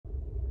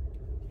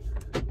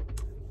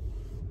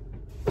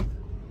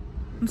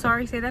I'm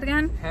sorry, say that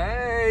again?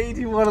 Hey,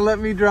 do you want to let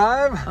me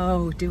drive?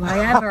 Oh, do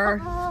I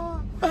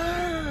ever?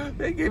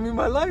 They gave me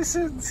my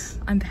license.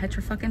 I'm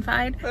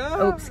petrified.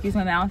 Oh, excuse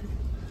my mouth.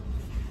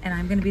 And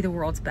I'm gonna be the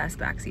world's best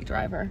backseat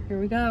driver. Here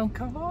we go.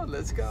 Come on,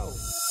 let's go.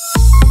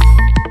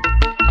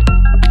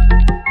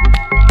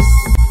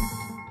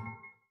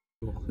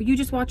 Well, you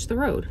just watched the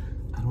road.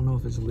 I don't know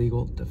if it's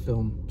legal to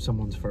film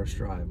someone's first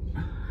drive.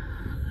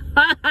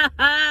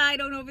 I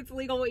don't know if it's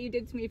legal what you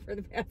did to me for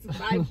the past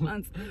 5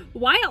 months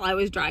while I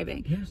was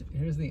driving.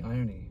 Here's the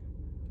irony.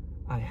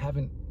 I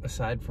haven't,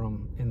 aside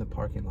from in the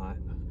parking lot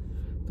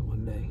the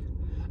one day,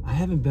 I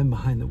haven't been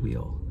behind the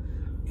wheel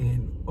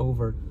in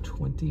over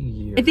 20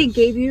 years. And they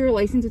gave you your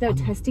license without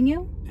testing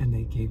you? And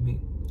they gave me,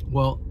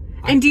 well...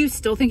 And do you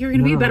still think you're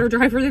going to be a better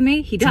driver than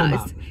me? He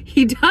does.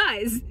 He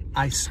does.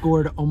 I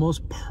scored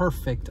almost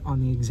perfect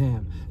on the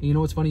exam. And you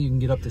know what's funny? You can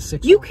get up to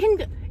 6. You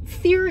can...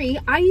 Theory,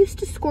 I used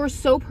to score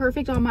so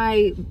perfect on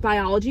my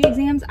biology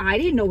exams. I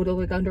didn't know what to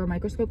look under a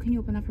microscope. Can you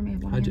open that for me?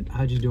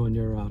 How'd you do on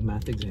your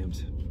math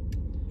exams?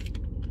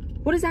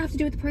 What does that have to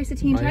do with the price of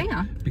tea in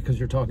China? Because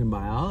you're talking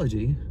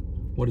biology.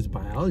 What does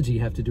biology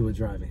have to do with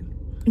driving?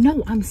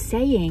 No, I'm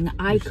saying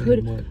I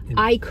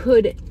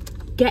could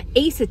get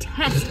ace a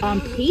test on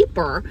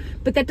paper,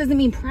 but that doesn't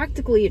mean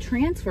practically it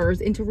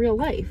transfers into real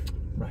life.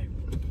 Right.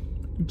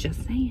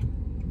 Just saying.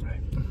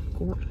 Right.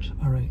 Gorge.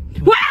 All right.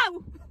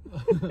 Wow!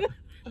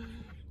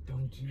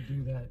 Don't you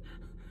do that.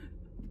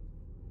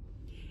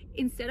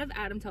 Instead of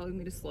Adam telling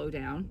me to slow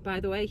down, by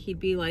the way, he'd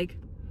be like,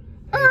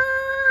 hey,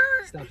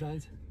 stop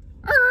signs.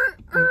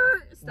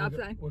 Stop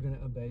sign. We're gonna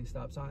obey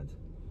stop signs.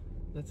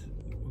 We're gonna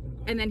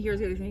go. And then here's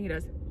the other thing he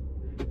does.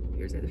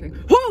 Here's the other thing.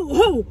 Ho,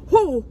 ho,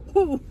 ho,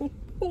 ho, ho,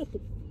 ho.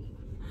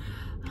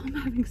 I'm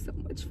having so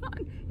much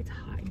fun. It's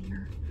hot in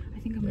here. I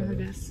think I'm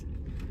nervous.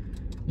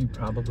 You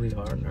probably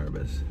are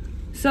nervous.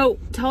 So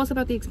tell us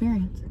about the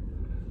experience.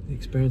 The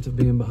experience of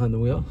being behind the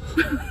wheel?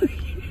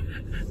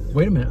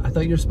 Wait a minute. I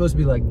thought you were supposed to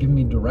be like giving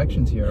me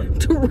directions here.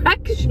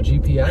 Directions?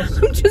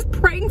 GPS? I'm just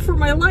praying for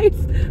my life.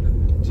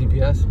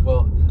 GPS?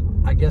 Well,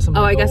 I guess I'm...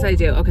 Oh, I guess I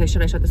do. Okay,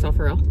 should I shut this off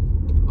for real?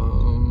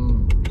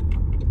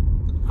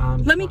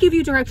 Let me give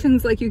you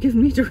directions like you give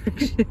me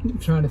directions. I'm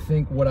trying to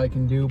think what I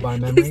can do by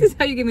memory. This is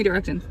how you give me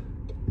directions.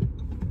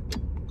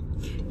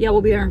 Yeah,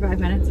 we'll be there in 5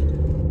 minutes.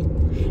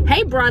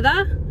 Hey,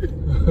 brother.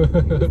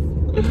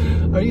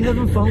 Are you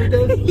having fun with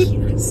this?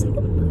 Yes.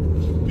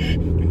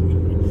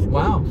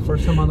 Wow,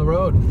 first time on the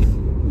road.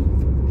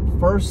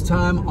 First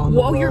time on the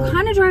road. Whoa, you're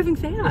kind of driving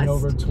fast. In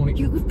over 20.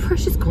 You have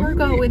precious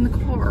cargo in the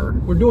car.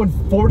 We're doing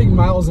 40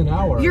 miles an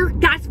hour.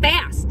 That's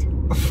fast.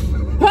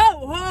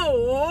 Whoa,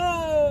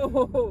 whoa,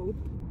 whoa.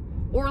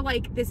 Or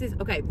like, this is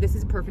a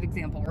perfect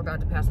example. We're about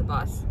to pass a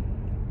bus.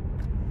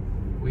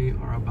 We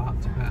are about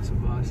to pass a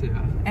bus,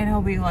 yeah. And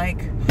he'll be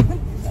like,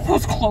 that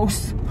was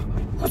close.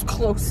 That was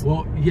close.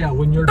 Well, yeah,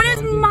 when you're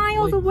driving it's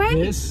miles like away.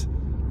 This,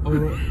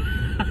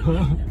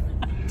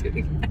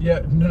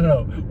 yeah,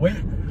 no. Wait,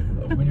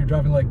 when you're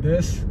driving like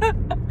this.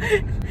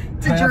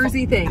 It's a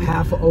Jersey thing.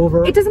 Half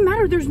over. It doesn't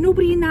matter. There's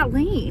nobody in that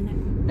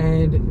lane.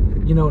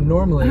 And, you know,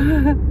 normally,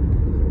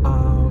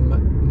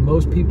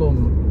 most people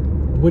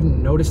wouldn't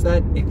notice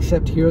that,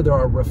 except here there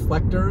are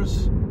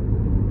reflectors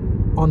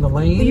on the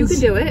lanes. Well, you can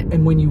do it.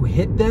 And when you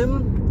hit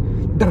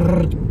them,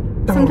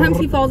 sometimes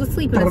he falls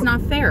asleep and it's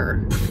not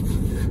fair.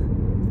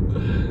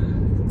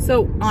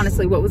 So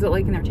honestly, what was it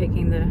like in there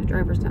taking the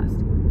driver's test?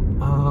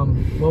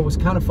 Well, it was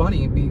kind of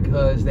funny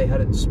because they had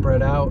it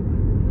spread out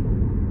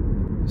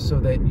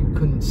so that you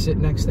couldn't sit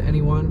next to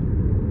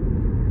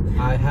anyone.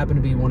 I happened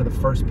to be one of the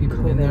first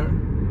people in there.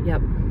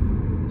 Yep.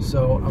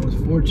 So I was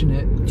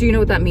fortunate. Do you know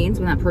what that means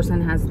when that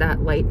person has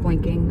that light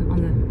blinking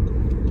on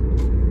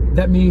the...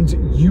 That means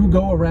you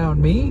go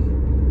around me?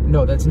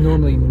 No, that's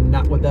normally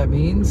not what that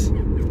means.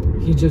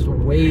 He just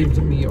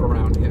waved me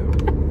around him.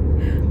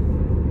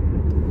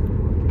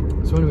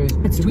 So anyways,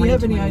 do we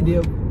have any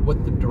idea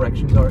what the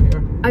directions are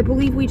here? I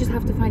believe we just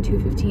have to find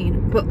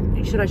 215. But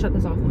should I shut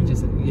this off?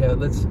 Yeah,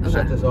 let's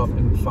shut this off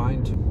and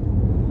find.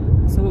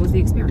 So what was the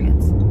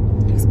experience?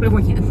 So what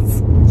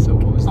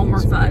was the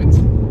experience?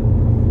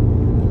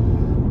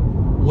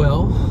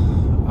 Well,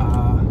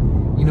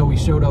 you know, we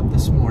showed up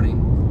this morning,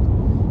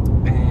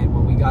 and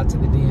when we got to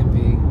the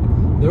DMV,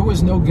 there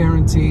was no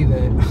guarantee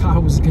that I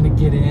was going to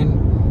get in,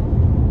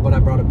 but I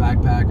brought a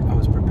backpack. I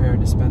was prepared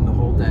to spend the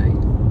whole day,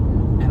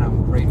 and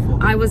I'm grateful.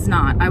 I was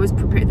not. I was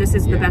prepared. This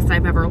is the best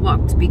I've ever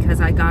looked because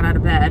I got out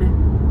of bed,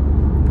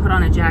 put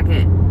on a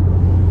jacket,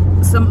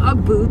 some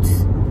Ugg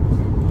boots,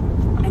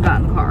 and got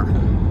in the car,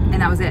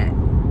 and that was it.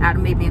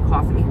 Adam made me a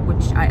coffee,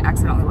 which I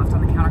accidentally left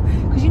on the counter.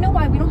 Because you know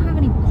why? We don't have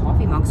any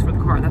coffee mugs for the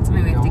car. That's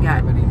something we have to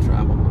get. We don't have any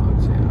travel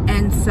mugs, yeah.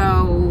 And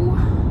so,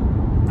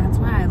 that's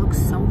why I look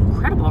so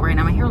incredible right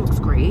now. My hair looks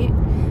great.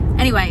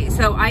 Anyway,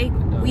 so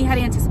we had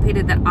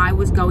anticipated that I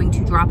was going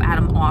to drop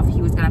Adam off. He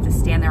was going to have to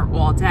stand there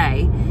all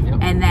day.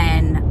 Yep. And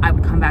then I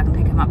would come back and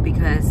pick him up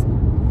because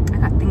I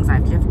got things I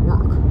have to do for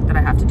work that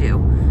I have to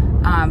do.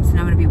 So now I'm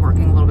going to be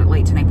working a little bit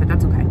late tonight, but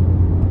that's okay.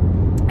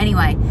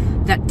 Anyway,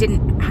 that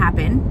didn't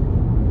happen.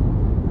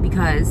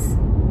 Because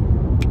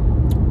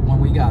when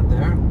we got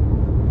there,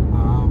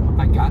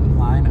 I got in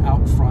line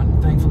out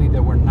front. Thankfully,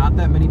 there were not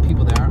that many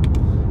people there.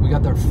 We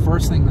got there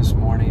first thing this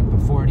morning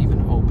before it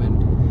even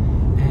opened,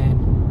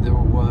 and there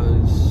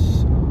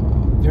was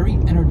a very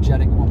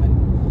energetic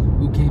woman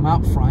who came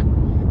out front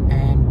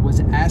and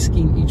was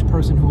asking each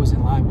person who was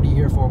in line, what are you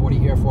here for, what are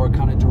you here for,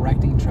 kind of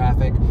directing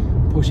traffic,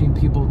 pushing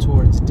people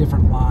towards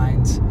different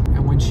lines.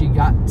 And when she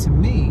got to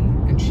me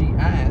and she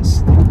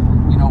asked,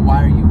 you know,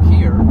 why are you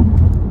here?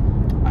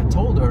 I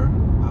told her,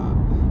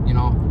 you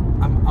know,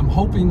 I'm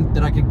hoping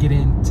that I could get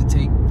in to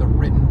take the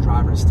written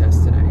driver's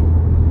test today.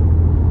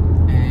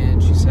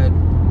 And she said,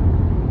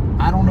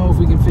 I don't know if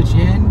we can fit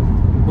you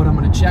in, but I'm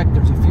going to check.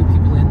 There's a few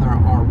people in there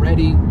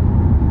already.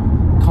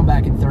 Come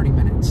back in 30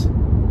 minutes.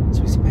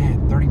 So we said,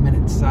 man, 30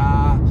 minutes.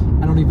 I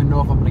don't even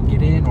know if I'm going to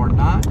get in or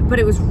not. But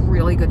it was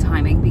really good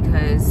timing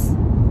because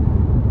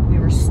we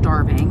were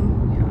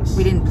starving. Yes.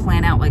 We didn't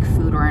plan out like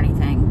food or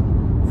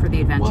anything for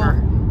the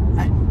adventure.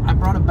 Well, I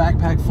brought a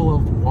backpack full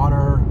of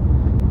water.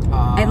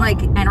 And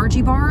like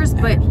energy bars,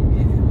 but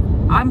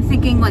I'm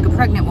thinking like a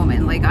pregnant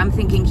woman. Like I'm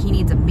thinking he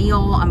needs a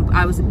meal.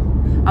 I was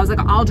like,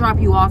 I'll drop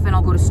you off and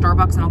I'll go to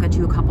Starbucks and I'll get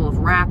you a couple of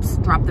wraps,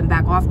 drop them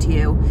back off to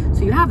you,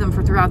 so you have them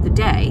for throughout the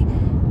day.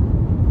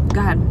 Go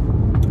ahead.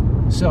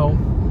 So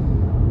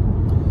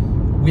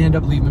we end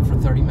up leaving for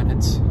 30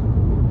 minutes.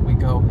 We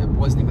go, it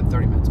wasn't even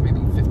 30 minutes,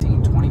 maybe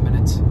 15, 20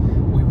 minutes.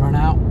 We run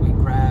out, we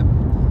grab,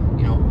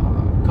 you know,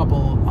 a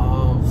couple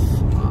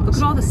of... look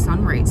at all the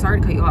sun rays. Sorry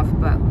to cut you off,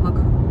 but look,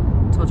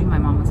 I told you my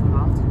mom was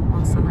involved. All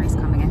the sun rays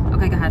coming in.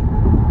 Okay, go ahead.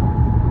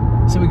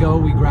 So we go,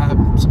 we grab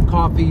some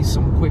coffee,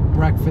 some quick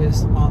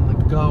breakfast on the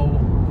go.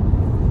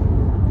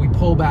 We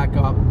pull back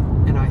up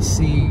and I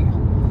see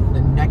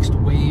the next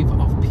wave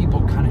of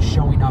people kind of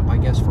showing up, I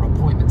guess, for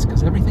appointments,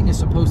 because everything is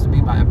supposed to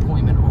be by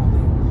appointment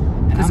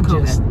only. Because of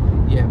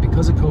COVID. Yeah,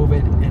 because of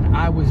COVID. And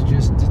I was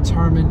just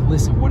determined,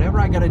 listen, whatever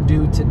I got to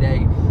do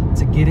today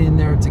to get in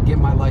there, to get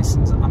my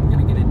license, I'm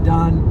going to get it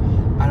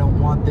done. I don't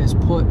want this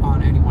put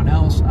on anyone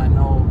else. I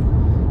know,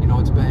 you know,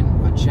 it's been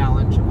a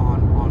challenge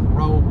on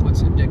Ro,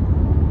 puts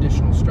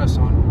additional stress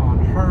on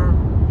her.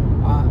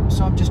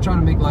 So I'm just trying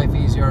to make life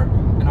easier.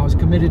 And I was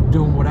committed to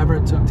doing whatever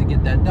it took to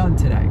get that done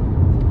today.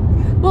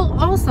 Well,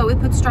 also, it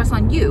puts stress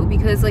on you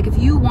because, like, if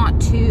you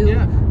want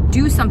to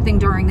do something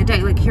during the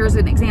day, like, here's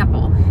an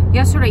example.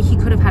 Yesterday, he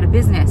could have had a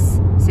business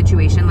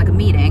situation, like a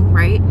meeting,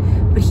 right?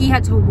 But he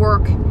had to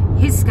work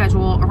his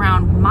schedule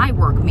around my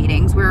work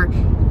meetings, where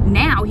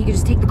now he could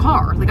just take the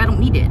car. Like, I don't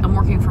need it. I'm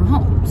working from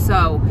home.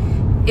 So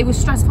it was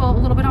stressful a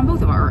little bit on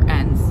both of our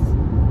ends.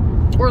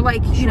 Or,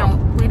 like, you know,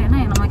 late at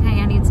night, I'm like,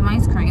 hey, I need some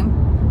ice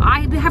cream.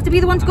 I have to be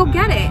the one to go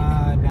get it.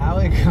 Now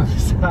it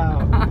comes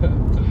out.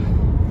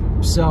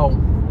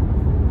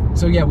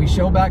 So yeah, we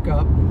show back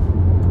up,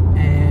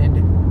 and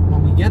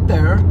when we get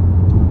there,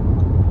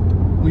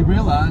 we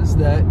realize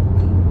that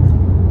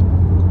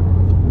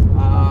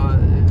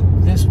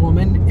this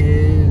woman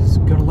is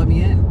gonna let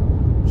me in.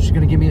 She's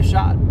gonna give me a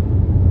shot.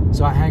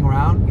 So I hang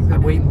around, I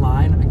wait in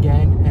line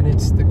again, and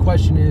the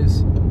question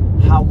is,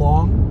 how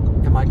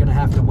long am I gonna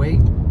have to wait?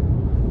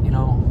 You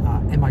know,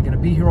 am I gonna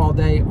be here all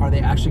day? Are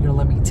they actually gonna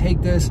let me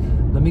take this?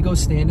 Let me go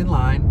stand in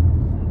line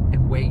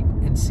and wait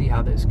and see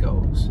how this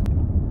goes.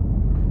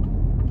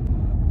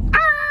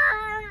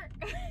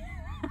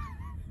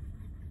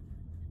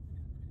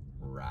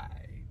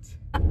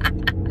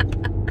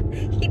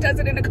 He does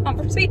it in a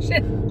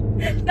conversation,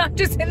 not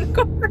just in the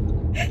car.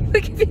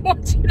 Like, if he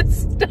wants you to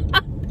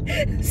stop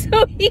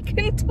so he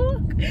can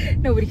talk.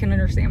 Nobody can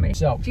understand me.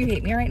 So, do you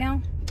hate me right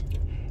now?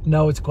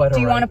 No, it's quite all right.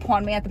 Do you want to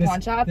pawn me at the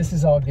pawn shop? This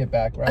is all get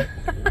back, right?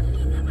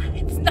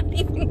 It's not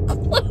even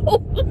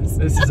close.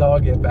 This is all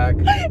get back.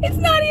 It's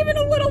not even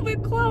a little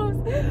bit close.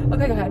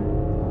 Okay, go ahead.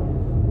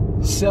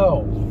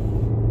 So,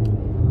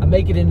 I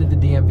make it into the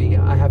DMV.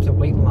 I have to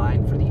wait in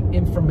line for the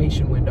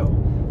information window.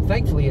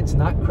 Thankfully, it's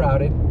not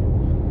crowded.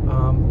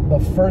 The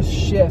first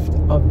shift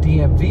of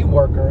DMV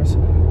workers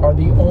are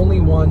the only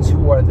ones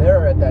who are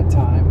there at that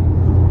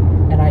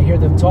time. And I hear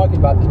them talking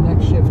about the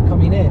next shift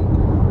coming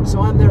in.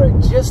 So I'm there at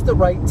just the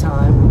right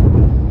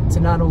time to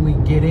not only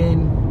get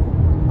in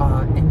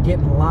and get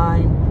in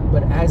line,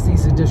 but as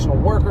these additional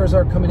workers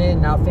are coming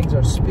in, now things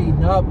are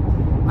speeding up.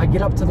 I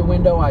get up to the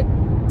window, I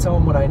tell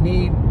them what I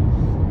need.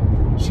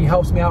 She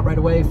helps me out right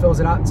away, fills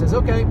it out, and says,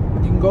 okay,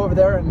 you can go over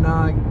there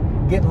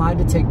and get in line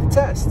to take the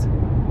test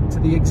to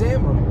the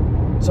exam room.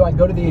 So I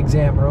go to the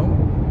exam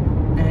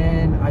room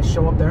and I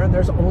show up there, and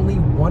there's only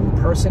one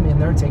person in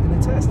there taking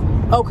the test.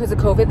 Oh, because of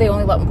COVID, they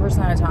only let one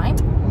person at a time?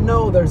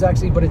 No, there's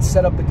actually, but it's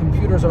set up, the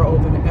computers are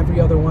open, every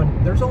other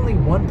one. There's only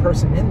one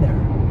person in there.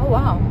 Oh,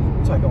 wow.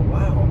 So I go,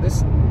 wow,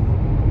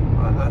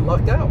 I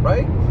lucked out,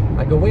 right?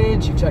 I go in,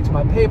 she checks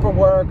my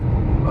paperwork,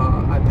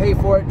 I pay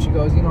for it. She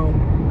goes, you know,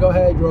 go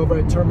ahead, you're over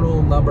at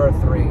terminal number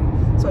 3.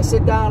 So I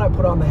sit down, I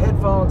put on the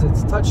headphones,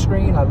 it's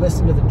touchscreen, I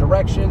listen to the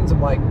directions,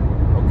 I'm like,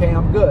 okay,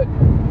 I'm good.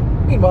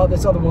 Meanwhile,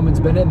 this other woman's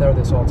been in there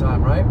this whole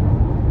time, right?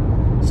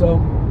 So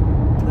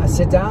I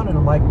sit down and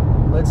I'm like,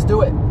 let's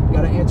do it. You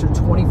gotta answer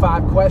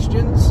 25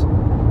 questions.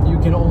 You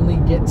can only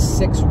get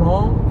 6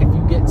 wrong. If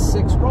you get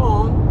 6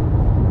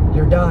 wrong,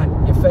 you're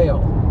done, you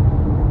failed.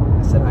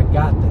 I said, I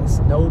got this,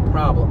 no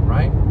problem,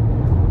 right?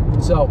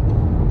 So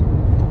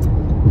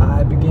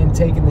I began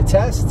taking the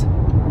test,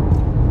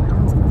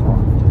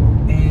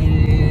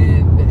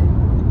 and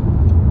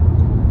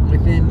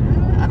within,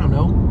 I don't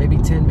know, maybe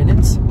 10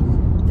 minutes,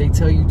 they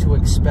tell you to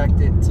expect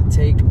it to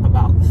take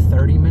about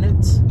 30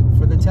 minutes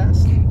for the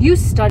test. You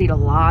studied a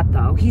lot,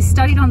 though. He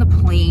studied on the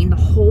plane the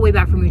whole way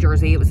back from New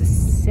Jersey. It was a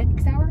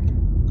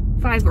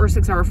 5 or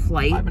 6 hour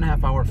flight.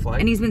 5.5 hour flight.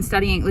 And he's been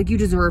studying, like, you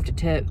deserved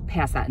to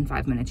pass that in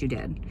 5 minutes. You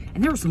did.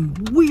 And there were some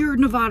weird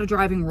Nevada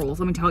driving rules,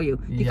 let me tell you.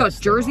 Because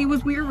yes, Jersey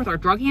was weird with our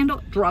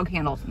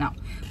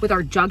with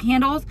our jug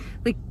handles.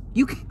 Like,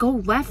 you can go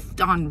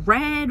left on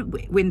red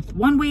with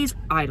one ways.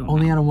 I don't know.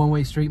 Only on a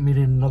one-way street,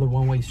 meeting another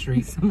one-way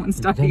street. Someone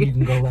studied. Then you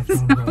can go left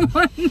on the road.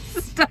 Someone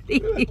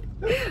studied.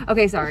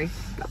 Okay, sorry.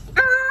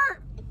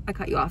 I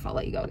cut you off. I'll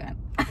let you go again.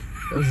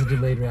 That was a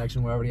delayed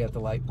reaction. We're already at the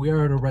light. We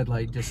are at a red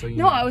light, just so you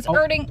know. No, I was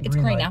it's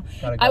green now.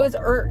 Go. I was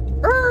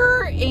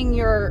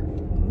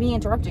me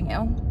interrupting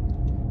you.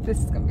 This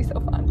is going to be so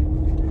fun.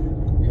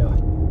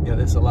 Yeah,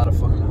 this is a lot of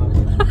fun,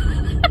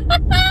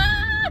 huh?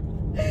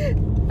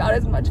 About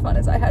as much fun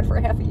as I had for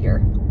half a year.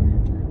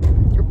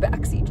 Your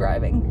backseat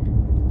driving.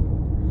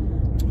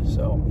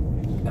 So.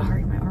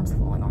 Sorry, my arm's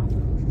falling off.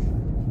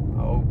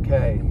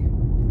 Okay.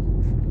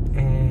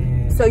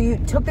 And. So you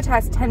took the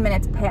test, 10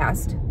 minutes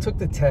passed. Took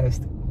the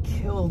test,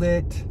 killed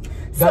it.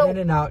 Got in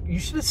and out. You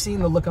should have seen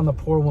the look on the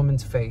poor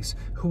woman's face,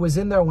 who was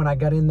in there when I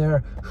got in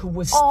there, who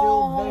was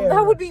still there.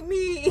 That would be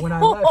me. When I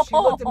left, she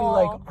looked at me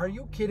like, are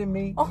you kidding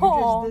me? You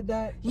just did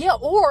that? Yeah,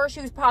 or she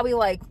was probably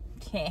like,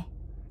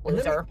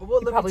 loser.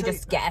 You probably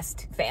just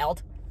guessed,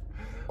 failed.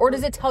 Or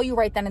does it tell you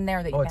right then and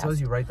there that you passed? Oh, it tells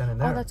you right then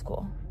and there. Oh, that's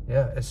cool.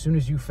 Yeah, as soon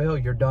as you fail,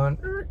 you're done.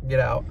 Get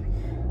out.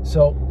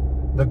 So,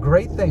 the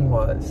great thing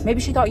was...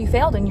 Maybe she thought you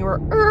failed and you were...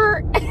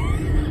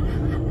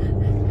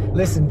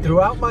 Listen,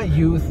 throughout my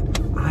youth,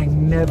 I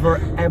never,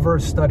 ever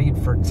studied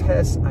for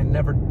tests. I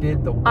never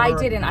did the work. I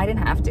didn't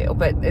have to,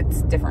 but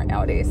it's different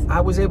nowadays. I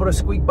was able to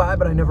squeak by,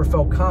 but I never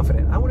felt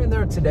confident. I went in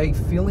there today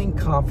feeling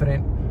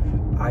confident.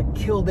 I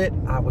killed it.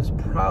 I was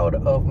proud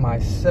of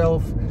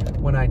myself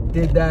when I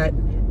did that.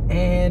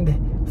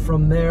 And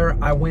from there,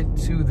 I went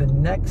to the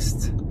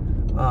next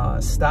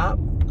stop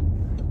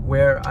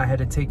where I had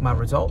to take my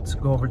results,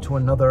 go over to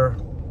another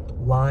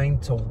line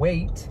to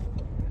wait.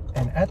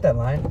 And at that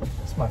line,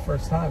 it's my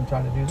first time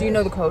trying to do this. Do you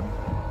know the code?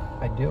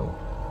 I do.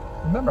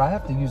 Remember, I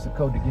have to use the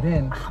code to get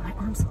in. Oh, my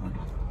arm's falling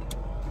off.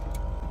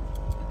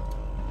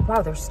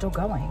 Wow, they're still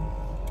going.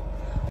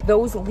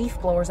 Those leaf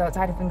blowers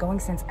outside have been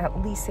going since at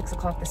least 6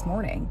 o'clock this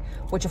morning,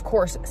 which of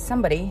course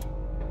somebody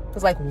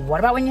was like, what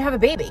about when you have a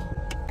baby?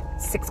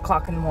 6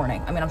 o'clock in the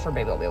morning. I mean, I'm sure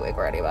baby will be awake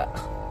already, but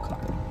come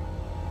on.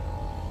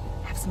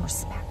 Have some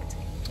respect.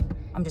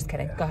 I'm just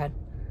kidding. Go ahead.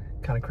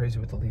 Kind of crazy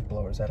with the leaf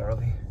blowers that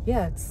early.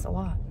 Yeah, it's a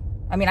lot.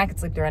 I mean, I could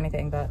sleep through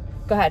anything, but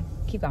go ahead.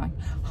 Keep going.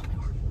 Oh, my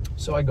arm.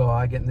 So I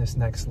get in this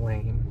next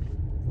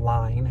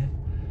line.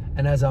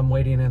 And as I'm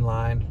waiting in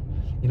line,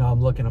 you know, I'm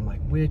looking, I'm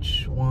like,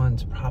 which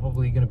one's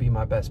probably going to be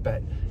my best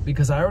bet?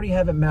 Because I already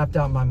have it mapped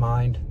out in my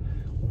mind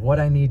what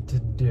I need to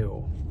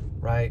do,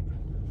 right?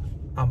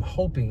 I'm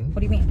hoping. What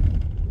do you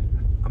mean?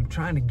 I'm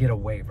trying to get a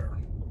waiver.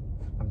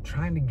 I'm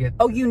trying to get.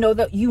 Oh, you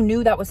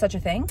knew that was such a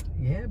thing?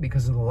 Yeah,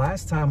 because of the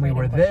last time we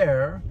were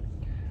there,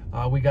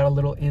 we got a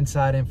little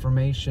inside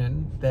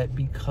information that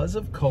because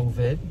of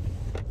COVID,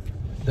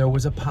 there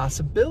was a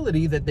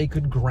possibility that they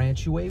could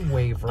grant you a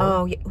waiver.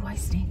 Oh, yeah. Oh, I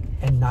stink.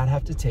 And not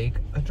have to take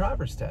a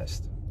driver's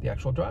test, the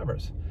actual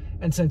driver's.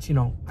 And since, you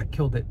know, I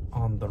killed it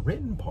on the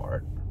written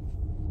part,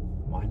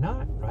 why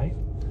not, right?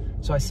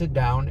 So I sit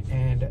down,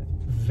 and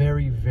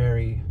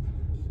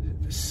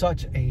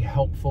such a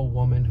helpful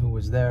woman who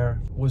was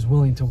there, was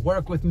willing to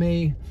work with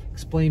me,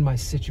 explain my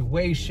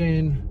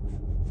situation.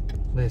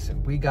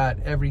 Listen, we got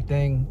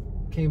everything,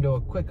 came to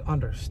a quick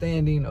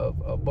understanding of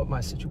what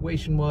my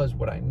situation was,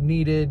 what I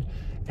needed,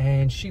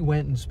 and she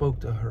went and spoke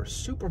to her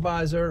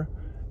supervisor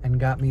and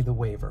got me the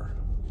waiver.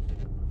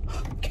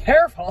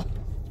 Careful.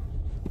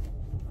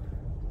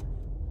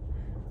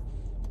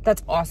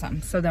 That's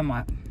awesome. So then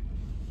what? Do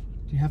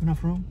you have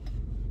enough room?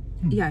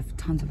 Yeah, I have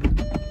tons of room.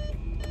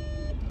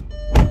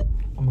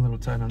 I'm a little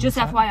tight on Just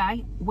this side.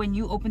 FYI, when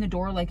you open the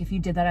door, like if you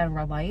did that at a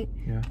red light,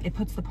 yeah, it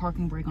puts the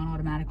parking brake on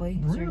automatically.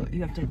 Really? So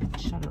you have to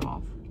shut it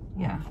off.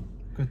 Yeah.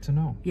 Good to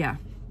know. Yeah.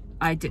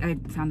 I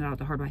found it out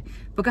the hard way.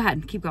 But go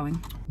ahead, keep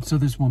going. So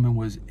this woman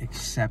was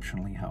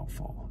exceptionally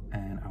helpful,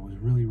 and I was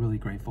really, really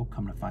grateful.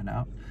 Come to find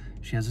out,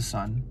 she has a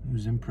son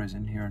who's in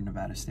prison here in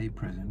Nevada State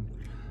Prison.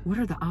 What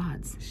are the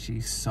odds?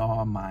 She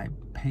saw my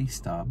pay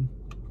stub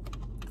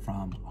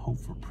from Hope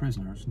for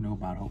Prisoners, knew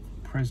about Hope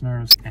for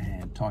Prisoners,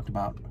 and talked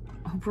about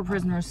Hope for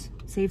Prisoners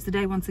saves the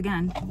day once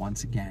again.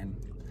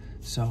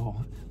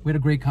 So we had a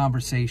great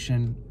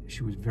conversation.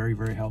 She was very,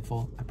 very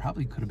helpful. I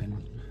probably could have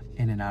been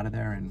in and out of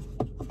there in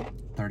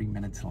 30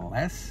 minutes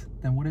less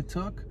than what it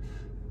took.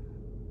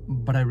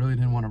 but I really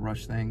didn't want to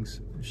rush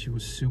things. She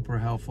was super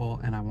helpful,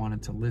 and I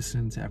wanted to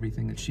listen to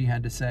everything that she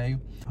had to say.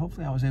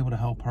 Hopefully I was able to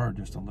help her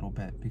just a little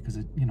bit, because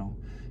you know,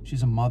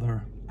 she's a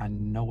mother. I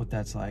know what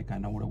that's like. I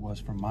know what it was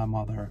for my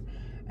mother,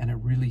 and it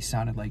really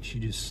sounded like she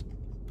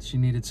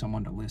needed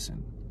someone to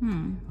listen.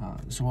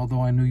 So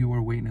although I knew you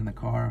were waiting in the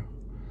car,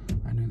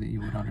 I knew that you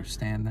would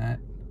understand that.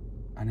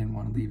 I didn't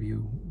want to leave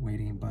you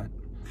waiting, but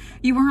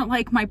you weren't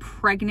like, my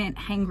pregnant,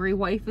 hangry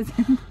wife is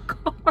in the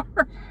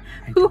car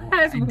who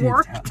has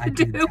work to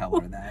do. I did tell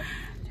her that.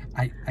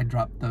 I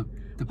dropped the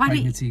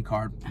pregnancy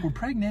card. We're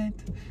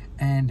pregnant.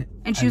 And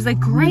she was like,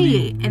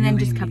 great, and then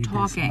just kept need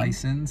talking. This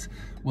license.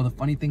 Well, the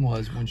funny thing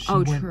was, when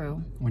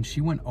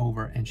she went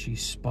over and she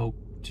spoke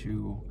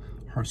to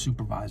her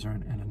supervisor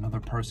and another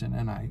person,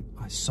 and I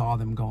saw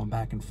them going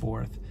back and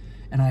forth,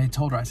 and I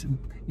told her, I said,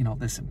 you know,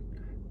 listen,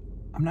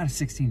 I'm not a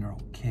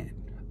 16-year-old kid.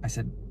 I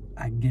said,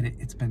 I get it.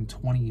 It's been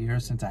 20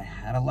 years since I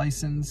had a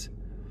license,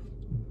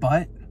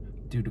 but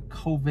due to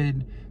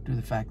COVID, due to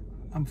the fact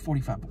I'm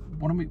 45,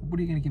 what are you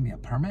going to give me, a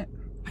permit?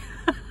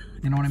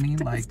 You know what I mean?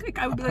 Like,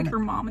 I would be like your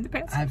mom in the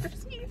passenger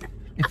seat.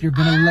 If you're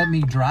going to let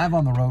me drive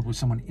on the road with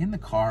someone in the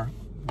car,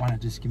 why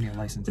not just give me a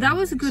license? That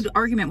was a good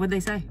argument. What'd they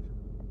say?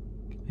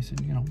 They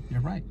said, you know,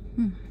 you're right.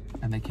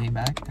 And they came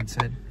back and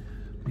said,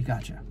 we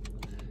got you.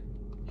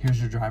 Here's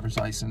your driver's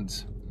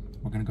license.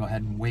 We're going to go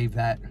ahead and waive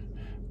that.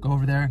 Go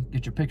over there,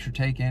 get your picture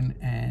taken,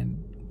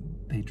 and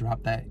they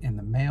dropped that in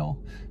the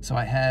mail. So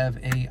I have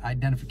a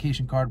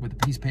identification card with a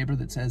piece of paper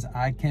that says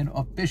I can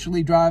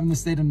officially drive in the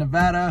state of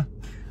Nevada.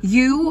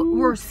 You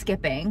were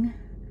skipping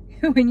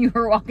when you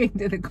were walking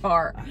to the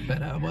car. I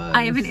bet I was.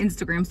 I have an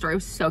Instagram story. It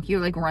was so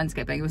cute, like run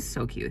skipping. It was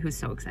so cute. He was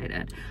so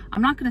excited.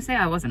 I'm not going to say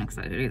I wasn't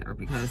excited either,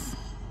 because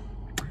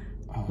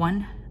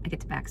one, I get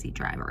to backseat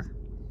driver.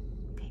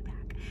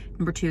 Payback.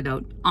 Number two,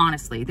 though,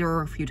 honestly, there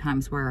were a few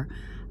times where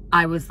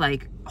I was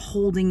like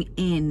holding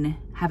in,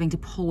 having to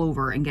pull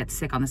over and get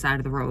sick on the side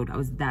of the road. I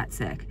was that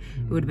sick.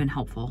 It would have been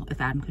helpful if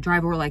Adam could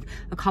drive. Or like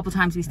a couple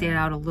times we stayed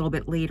out a little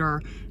bit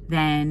later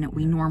than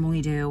we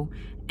normally do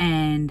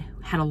and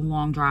had a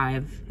long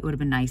drive. It would have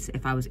been nice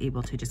if I was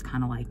able to just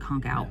kind of like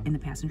conk out in the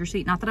passenger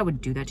seat. Not that I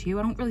would do that to you.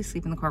 I don't really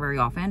sleep in the car very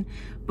often,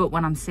 but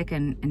when I'm sick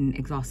and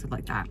exhausted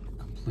like that.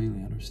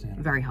 Completely understand.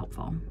 Very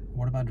helpful.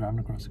 What about driving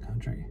across the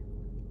country?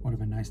 Would have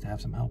been nice to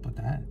have some help with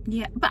that.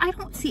 Yeah, but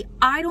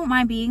I don't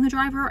mind being the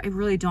driver. I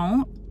really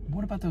don't.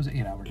 What about those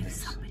 8-hour days? If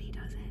somebody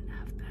doesn't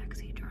have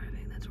backseat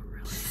driving, that's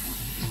really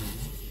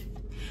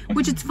fun.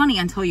 Which it's funny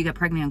until you get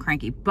pregnant and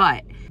cranky,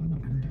 but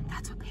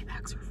that's what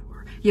paybacks are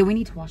for. Yeah, we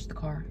need to wash the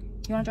car.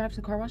 You want to drive to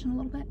the car wash in a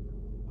little bit?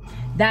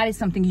 That is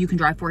something you can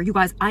drive for. You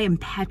guys, I am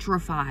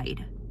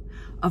petrified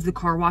of the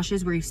car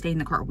washes where you stay in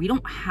the car. We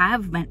don't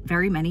have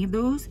very many of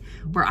those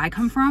where I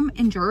come from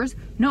in Jersey.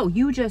 No,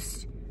 you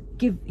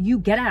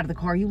get out of the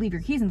car, you leave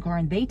your keys in the car,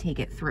 and they take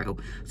it through.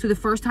 So the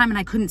first time, and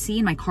I couldn't see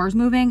and my car's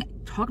moving,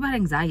 talk about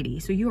anxiety.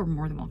 So you are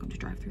more than welcome to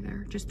drive through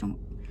there. Just don't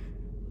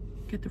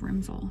get the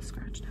rims all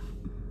scratched out.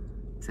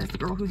 Says the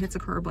girl who hits a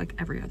curb like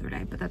every other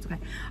day, but that's okay.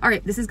 All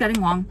right, this is getting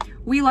long.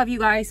 We love you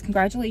guys.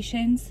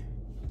 Congratulations.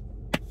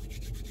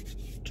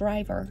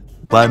 Driver.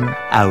 1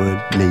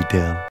 hour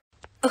later.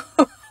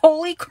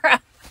 Holy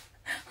crap.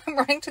 I'm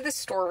running to the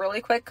store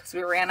really quick because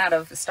we ran out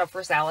of stuff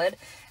for salad,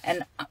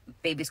 and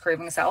baby's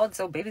craving a salad,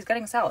 so baby's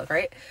getting a salad,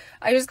 right?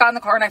 I just got in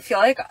the car and I feel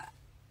like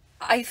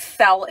I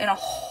fell in a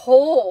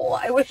hole.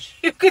 I wish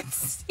you could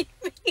see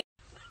me.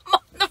 I'm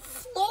on the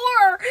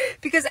floor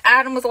because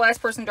Adam was the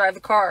last person to drive the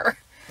car.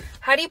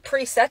 How do you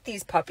preset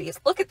these puppies?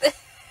 Look at this.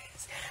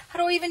 How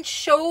do I even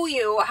show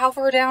you how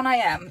far down I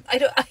am?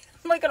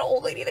 I'm like an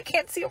old lady that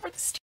can't see over the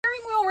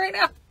steering wheel right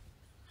now.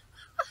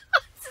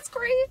 This is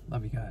great.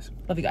 Love you guys.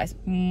 Love you guys.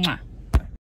 Mwah.